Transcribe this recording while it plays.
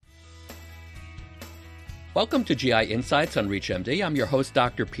Welcome to GI Insights on ReachMD. I'm your host,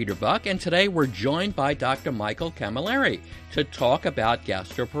 Dr. Peter Buch, and today we're joined by Dr. Michael Camilleri to talk about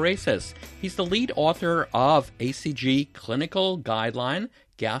gastroparesis. He's the lead author of ACG Clinical Guideline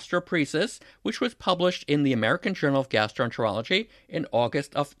Gastroparesis, which was published in the American Journal of Gastroenterology in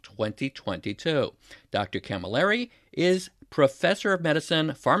August of 2022. Dr. Camilleri is Professor of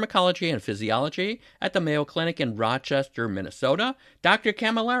Medicine, Pharmacology, and Physiology at the Mayo Clinic in Rochester, Minnesota. Dr.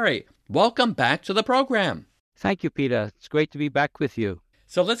 Camilleri, welcome back to the program. Thank you, Peter. It's great to be back with you.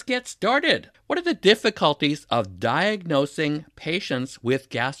 So let's get started. What are the difficulties of diagnosing patients with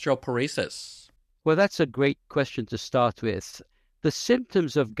gastroparesis? Well, that's a great question to start with. The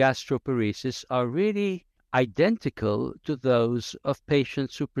symptoms of gastroparesis are really identical to those of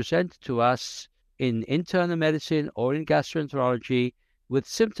patients who present to us in internal medicine or in gastroenterology with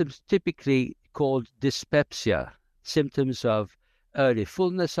symptoms typically called dyspepsia, symptoms of early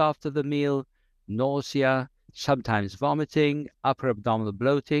fullness after the meal, nausea, sometimes vomiting, upper abdominal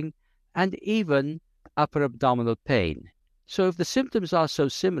bloating, and even upper abdominal pain. So if the symptoms are so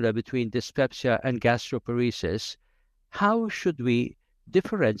similar between dyspepsia and gastroparesis, how should we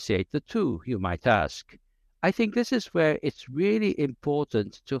differentiate the two, you might ask? I think this is where it's really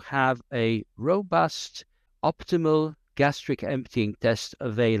important to have a robust, optimal gastric emptying test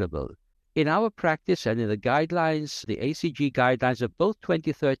available. In our practice and in the guidelines, the ACG guidelines of both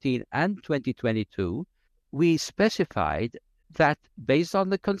 2013 and 2022, we specified that based on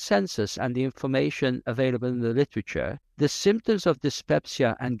the consensus and the information available in the literature, the symptoms of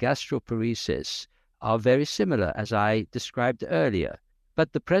dyspepsia and gastroparesis are very similar, as I described earlier.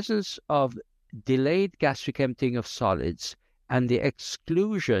 But the presence of delayed gastric emptying of solids and the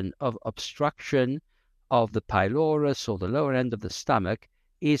exclusion of obstruction of the pylorus or the lower end of the stomach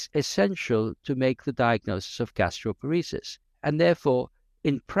is essential to make the diagnosis of gastroparesis. And therefore,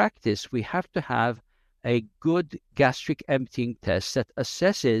 in practice, we have to have a good gastric emptying test that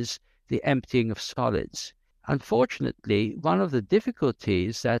assesses the emptying of solids. Unfortunately, one of the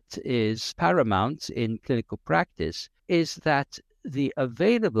difficulties that is paramount in clinical practice is that the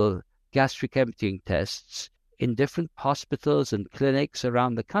available gastric emptying tests in different hospitals and clinics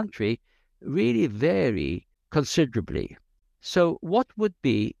around the country really vary considerably. So what would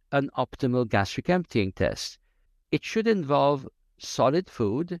be an optimal gastric emptying test? It should involve solid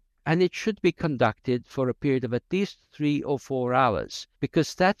food, and it should be conducted for a period of at least 3 or 4 hours,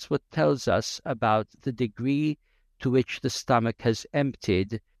 because that's what tells us about the degree to which the stomach has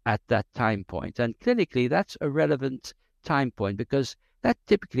emptied at that time point. And clinically, that's a relevant time point, because that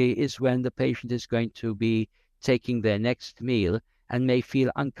typically is when the patient is going to be taking their next meal and may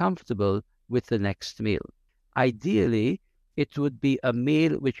feel uncomfortable with the next meal. Ideally, it would be a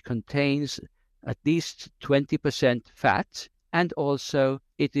meal which contains at least 20% fat, and also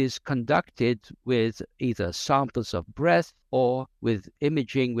it is conducted with either samples of breath or with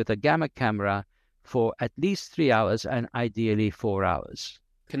imaging with a gamma camera for at least 3 hours and ideally 4 hours.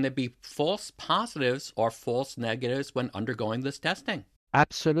 Can there be false positives or false negatives when undergoing this testing?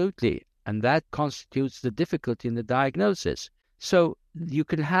 Absolutely, and that constitutes the difficulty in the diagnosis. So you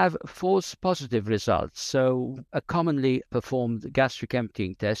can have false positive results. So a commonly performed gastric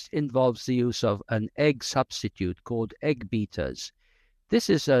emptying test involves the use of an egg substitute called egg beaters. This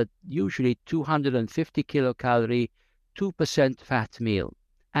is a usually 250 kilocalorie, 2% fat meal.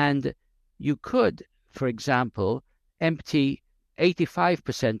 And you could, for example, empty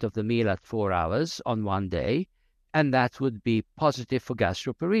 85% of the meal at 4 hours on one day, and that would be positive for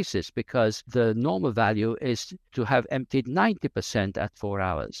gastroparesis because the normal value is to have emptied 90% at 4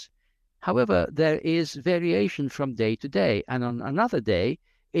 hours. However, there is variation from day to day, and on another day,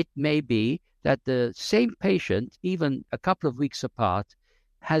 it may be that the same patient, even a couple of weeks apart,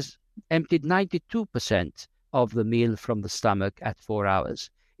 has emptied 92% of the meal from the stomach at 4 hours,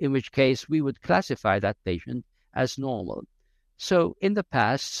 in which case we would classify that patient as normal. So in the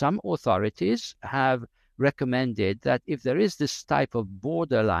past, some authorities have recommended that if there is this type of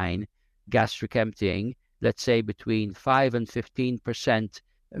borderline gastric emptying, let's say between 5 and 15%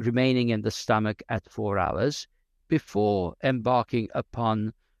 remaining in the stomach at 4 hours, before embarking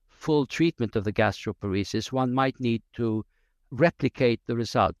upon full treatment of the gastroparesis, one might need to replicate the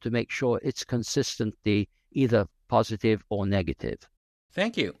result to make sure it's consistently either positive or negative.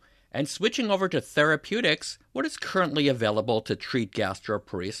 Thank you. And switching over to therapeutics, what is currently available to treat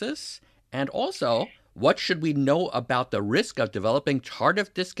gastroparesis? And also, what should we know about the risk of developing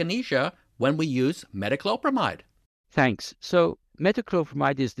tardive dyskinesia when we use metoclopramide? Thanks. So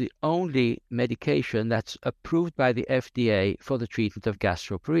metoclopramide is the only medication that's approved by the FDA for the treatment of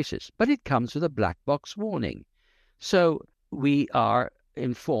gastroparesis, but it comes with a black box warning. So we are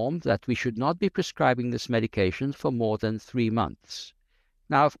informed that we should not be prescribing this medication for more than 3 months.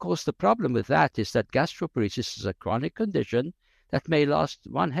 Now, of course, the problem with that is that gastroparesis is a chronic condition that may last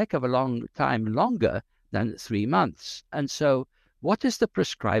one heck of a long time longer than 3 months. And so what is the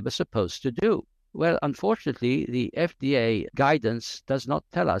prescriber supposed to do? Well, unfortunately, the FDA guidance does not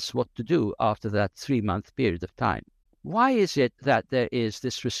tell us what to do after that 3-month period of time. Why is it that there is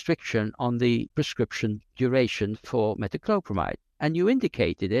this restriction on the prescription duration for metoclopramide? And you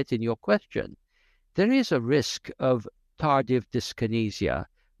indicated it in your question. There is a risk of tardive dyskinesia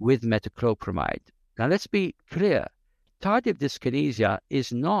with metoclopramide. Now, let's be clear. Tardive dyskinesia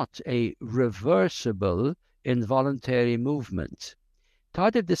is not a reversible involuntary movement.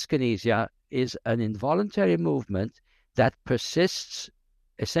 Tardive dyskinesia is an involuntary movement that persists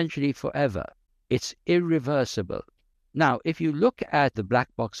essentially forever. It's irreversible. Now, if you look at the black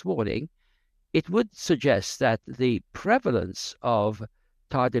box warning, it would suggest that the prevalence of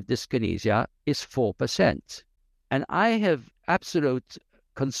tardive dyskinesia is 4%. And I have absolute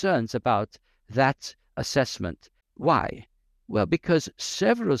concerns about that assessment. Why? Well, because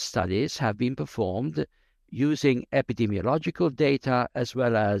several studies have been performed using epidemiological data as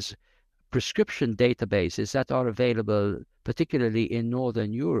well as prescription databases that are available, particularly in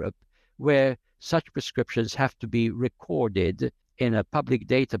Northern Europe, where such prescriptions have to be recorded in a public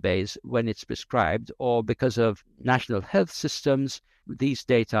database when it's prescribed, or because of national health systems, these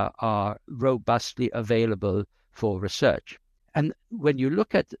data are robustly available for research. And when you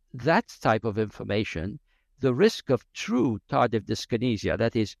look at that type of information, the risk of true tardive dyskinesia,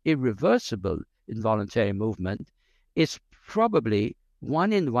 that is irreversible involuntary movement, is probably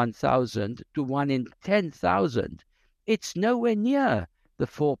 1 in 1,000 to 1 in 10,000. It's nowhere near the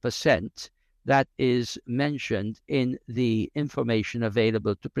 4% that is mentioned in the information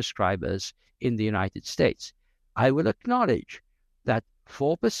available to prescribers in the United States. I will acknowledge that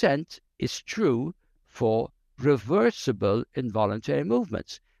 4% is true for reversible involuntary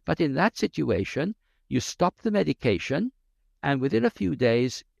movements. But in that situation, you stop the medication, and within a few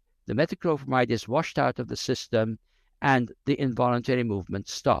days, the metoclopramide is washed out of the system and the involuntary movement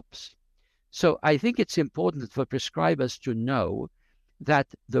stops. So I think it's important for prescribers to know that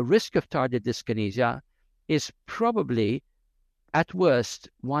the risk of tardive dyskinesia is probably, at worst,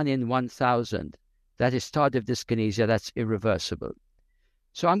 1 in 1,000. That is tardive dyskinesia that's irreversible.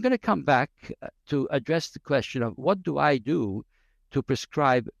 So I'm going to come back to address the question of what do I do to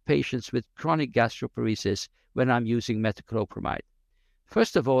prescribe patients with chronic gastroparesis when I'm using metoclopramide.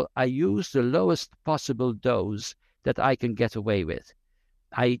 First of all, I use the lowest possible dose that I can get away with.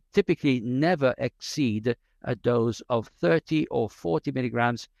 I typically never exceed a dose of 30 or 40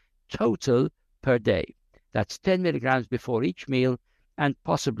 milligrams total per day. That's 10 milligrams before each meal and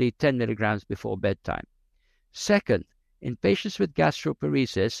possibly 10 milligrams before bedtime. Second, in patients with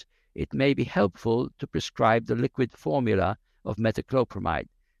gastroparesis, it may be helpful to prescribe the liquid formula of metoclopramide.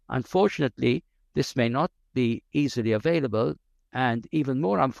 Unfortunately, this may not be easily available, and even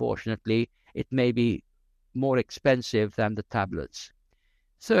more unfortunately, it may be more expensive than the tablets.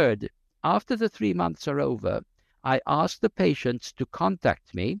 Third, after the 3 months are over, I ask the patients to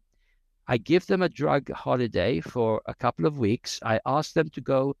contact me. I give them a drug holiday for a couple of weeks. I ask them to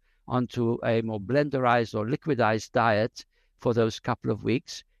go onto a more blenderized or liquidized diet for those couple of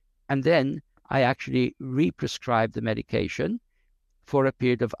weeks. And then I actually re-prescribe the medication for a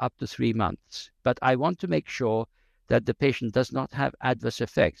period of up to 3 months. But I want to make sure that the patient does not have adverse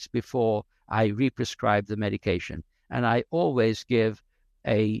effects before I re-prescribe the medication. And I always give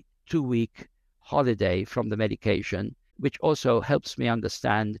a 2-week holiday from the medication, which also helps me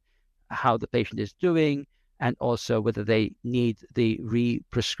understand how the patient is doing and also whether they need the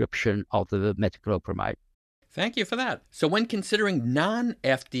re-prescription of the metoclopramide. Thank you for that. So when considering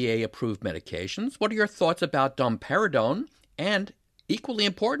non-FDA approved medications, what are your thoughts about domperidone? And equally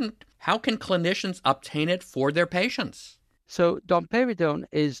important, how can clinicians obtain it for their patients? So domperidone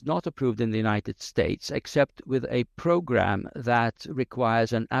is not approved in the United States except with a program that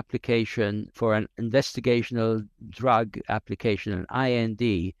requires an application for an investigational drug application, an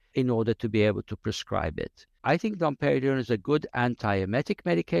IND, in order to be able to prescribe it. I think domperidone is a good antiemetic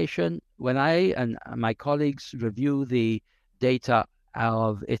medication. When I and my colleagues review the data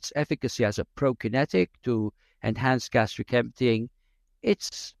of its efficacy as a prokinetic to enhance gastric emptying,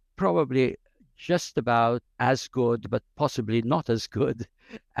 it's probably just about as good, but possibly not as good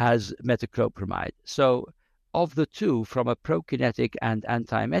as metoclopramide. So of the two, from a prokinetic and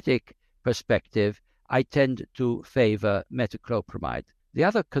antiemetic perspective, I tend to favor metoclopramide. The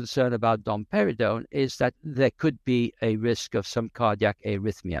other concern about domperidone is that there could be a risk of some cardiac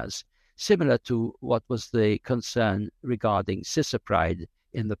arrhythmias. similar to what was the concern regarding cisapride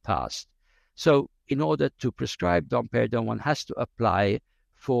in the past. So in order to prescribe domperidone, one has to apply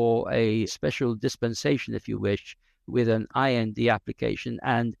for a special dispensation, if you wish, with an IND application.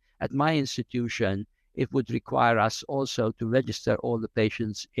 And at my institution, it would require us also to register all the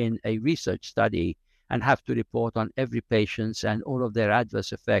patients in a research study and have to report on every patient and all of their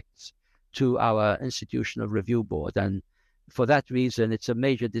adverse effects to our institutional review board. And for that reason, it's a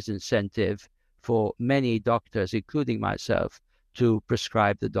major disincentive for many doctors, including myself, to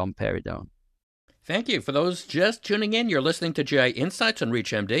prescribe the domperidone. Thank you. For those just tuning in, you're listening to GI Insights on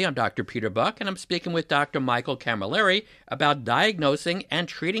ReachMD. I'm Dr. Peter Buch, and I'm speaking with Dr. Michael Camilleri about diagnosing and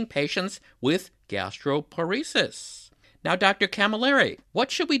treating patients with gastroparesis. Now, Dr. Camilleri,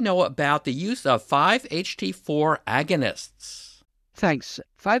 what should we know about the use of 5-HT4 agonists? Thanks.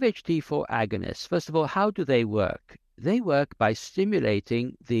 5-HT4 agonists, first of all, how do they work? They work by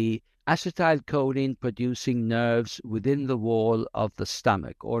stimulating the acetylcholine-producing nerves within the wall of the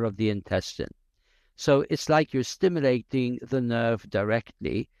stomach or of the intestine. So it's like you're stimulating the nerve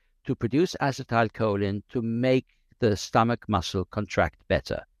directly to produce acetylcholine to make the stomach muscle contract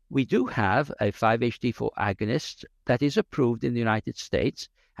better. We do have a 5-HT4 agonist that is approved in the United States,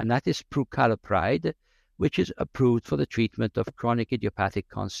 and that is Prucalopride, which is approved for the treatment of chronic idiopathic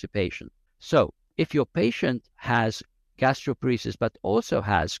constipation. So if your patient has gastroparesis but also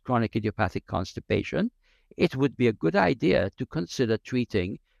has chronic idiopathic constipation, it would be a good idea to consider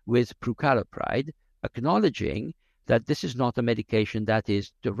treating with Prucalopride, acknowledging that this is not a medication that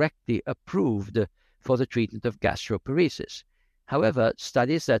is directly approved for the treatment of gastroparesis. However,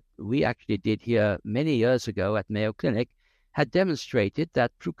 studies that we actually did here many years ago at Mayo Clinic had demonstrated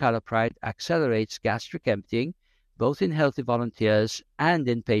that Prucalopride accelerates gastric emptying both in healthy volunteers and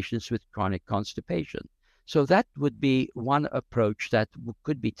in patients with chronic constipation. So that would be one approach that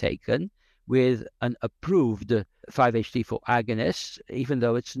could be taken with an approved 5-HT4 agonist, even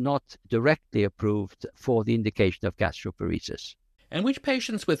though it's not directly approved for the indication of gastroparesis. And which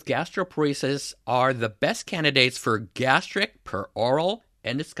patients with gastroparesis are the best candidates for gastric peroral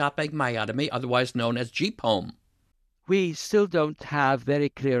endoscopic myotomy, otherwise known as GPOM? We still don't have very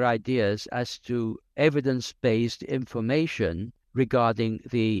clear ideas as to evidence-based information regarding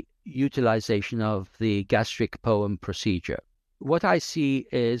the utilization of the gastric POEM procedure. What I see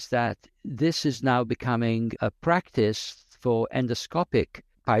is that this is now becoming a practice for endoscopic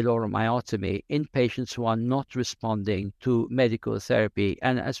pyloromyotomy in patients who are not responding to medical therapy.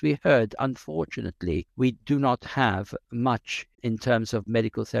 And as we heard, unfortunately, we do not have much in terms of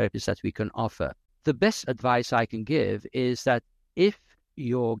medical therapies that we can offer. The best advice I can give is that if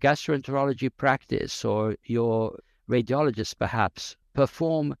your gastroenterology practice or your radiologist perhaps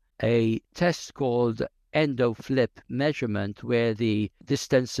perform a test called endoflip measurement, where the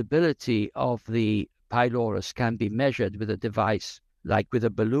distensibility of the pylorus can be measured with a device like with a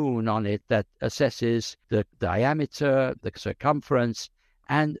balloon on it that assesses the diameter, the circumference,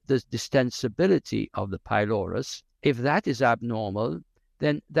 and the distensibility of the pylorus. If that is abnormal,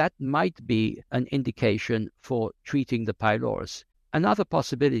 then that might be an indication for treating the pylorus. Another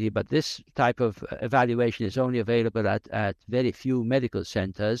possibility, but this type of evaluation is only available at very few medical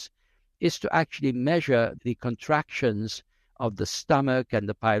centers, is to actually measure the contractions of the stomach and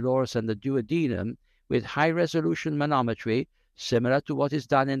the pylorus and the duodenum with high-resolution manometry, similar to what is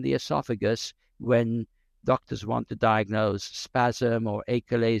done in the esophagus when doctors want to diagnose spasm or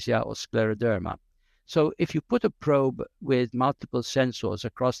achalasia or scleroderma. So if you put a probe with multiple sensors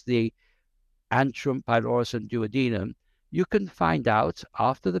across the antrum, pylorus, and duodenum, you can find out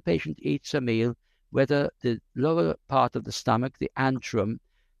after the patient eats a meal whether the lower part of the stomach, the antrum,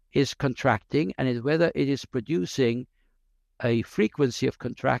 is contracting and whether it is producing a frequency of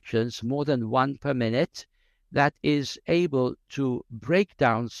contractions more than 1 per minute that is able to break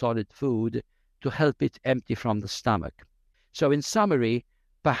down solid food to help it empty from the stomach. So in summary,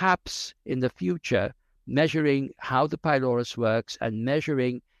 perhaps in the future, measuring how the pylorus works and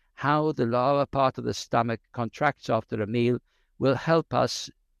measuring how the lower part of the stomach contracts after a meal will help us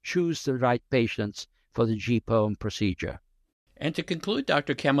choose the right patients for the GPOEM procedure. And to conclude,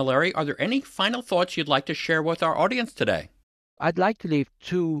 Dr. Camilleri, are there any final thoughts you'd like to share with our audience today? I'd like to leave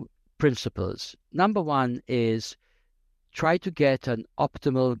 2 principles. Number 1 is try to get an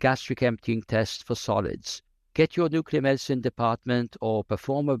optimal gastric emptying test for solids. Get your nuclear medicine department or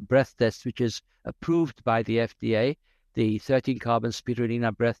perform a breath test which is approved by the FDA, the 13-carbon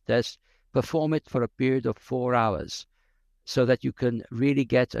spirulina breath test. Perform it for a period of 4 hours so that you can really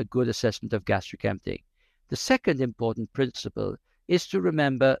get a good assessment of gastric emptying. The second important principle is to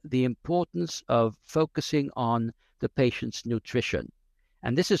remember the importance of focusing on the patient's nutrition.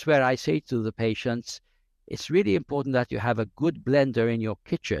 And this is where I say to the patients, it's really important that you have a good blender in your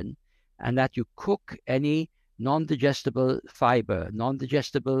kitchen and that you cook any non-digestible fiber,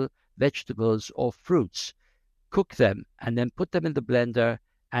 non-digestible vegetables or fruits. Cook them and then put them in the blender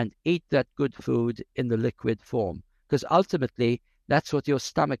and eat that good food in the liquid form. Because ultimately, that's what your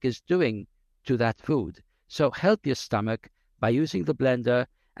stomach is doing to that food. So help your stomach by using the blender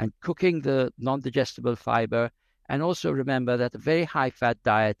and cooking the non-digestible fiber. And also remember that a very high-fat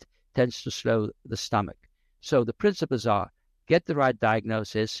diet tends to slow the stomach. So the principles are get the right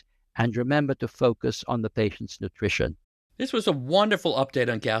diagnosis and remember to focus on the patient's nutrition. This was a wonderful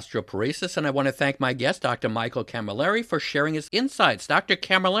update on gastroparesis, and I want to thank my guest, Dr. Michael Camilleri, for sharing his insights. Dr.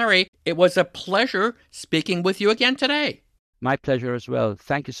 Camilleri, it was a pleasure speaking with you again today. My pleasure as well.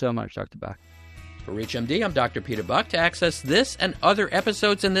 Thank you so much, Dr. Buch. For ReachMD, I'm Dr. Peter Buch. To access this and other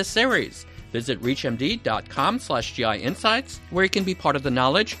episodes in this series, visit reachmd.com/GI Insights, where you can be part of the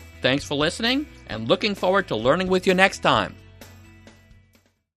knowledge. Thanks for listening, and looking forward to learning with you next time.